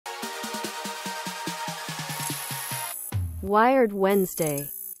Wired Wednesday.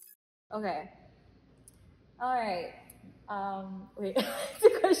 Okay. All right. Wait,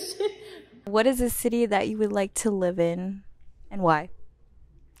 the question. What is a city that you would like to live in and why?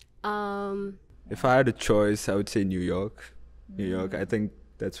 If I had a choice, I would say New York. New York, I think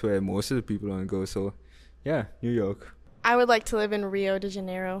that's where most of the people want to go. So, yeah, New York. I would like to live in Rio de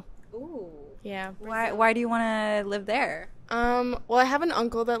Janeiro. Ooh. Yeah. Why do you want to live there? Well, I have an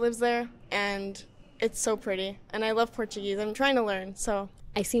uncle that lives there, and it's so pretty. And I love Portuguese. I'm trying to learn, so.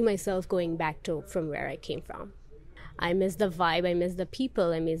 I see myself going back to from where I came from. I miss the vibe, I miss the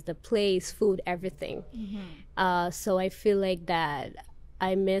people, I miss the place, food, everything. So I feel like that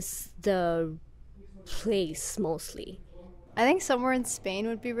I miss the place mostly. I think somewhere in Spain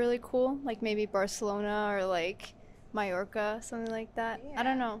would be really cool, like maybe Barcelona or like Mallorca, something like that. I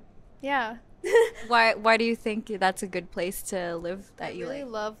don't know. Yeah. Why do you think that's a good place to live that you really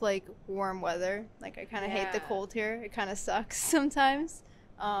like? love like warm weather. Like I kind of hate the cold here. It kind of sucks sometimes.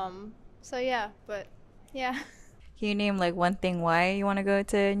 So yeah, but yeah. Can you name like one thing why you want to go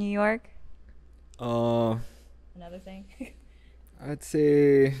to New York? Another thing? I'd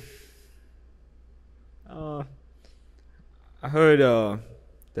say I heard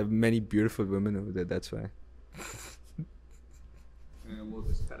there are many beautiful women over there. That's why. And we'll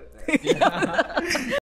just cut it there.